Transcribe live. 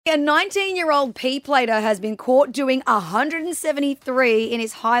A 19-year-old P-plater has been caught doing 173 in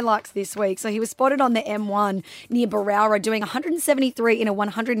his Hilux this week. So he was spotted on the M1 near Barowra doing 173 in a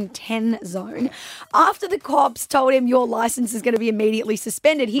 110 zone. After the cops told him your license is going to be immediately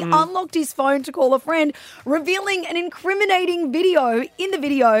suspended, he unlocked his phone to call a friend, revealing an incriminating video. In the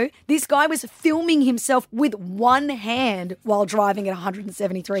video, this guy was filming himself with one hand while driving at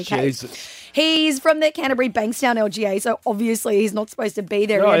 173 km. Jesus. He's from the Canterbury Bankstown LGA, so obviously he's not supposed to be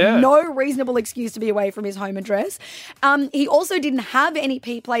there. He had no reasonable excuse to be away from his home address. He also didn't have any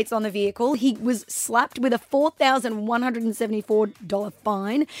P plates on the vehicle. He was slapped with a $4,174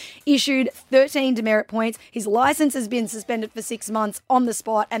 fine, issued 13 demerit points. His license has been suspended for 6 months on the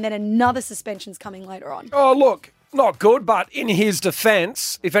spot, and then another suspension's coming later on. Oh, look, not good, but in his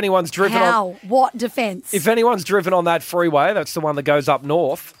defence, if anyone's driven How? What defence? If anyone's driven on that freeway, that's the one that goes up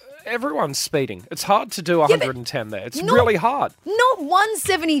north, everyone's speeding. It's hard to do 110 there. It's really hard. Not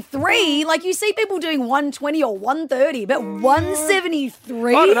 173. Like, you see people doing 120 or 130, but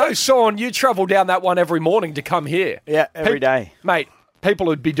 173? I don't know, Sean, you travel down that one every morning to come here. Yeah, every day. Mate, people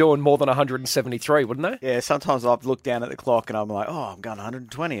would be doing more than 173, wouldn't they? Yeah, sometimes I've looked down at the clock and I'm like, oh, I'm going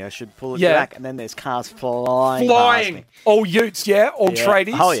 120. I should pull it back. And then there's cars flying past me. All utes, all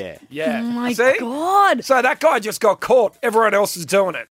tradies. Oh, yeah. Yeah. Oh, my See? God. So that guy just got caught. Everyone else is doing it.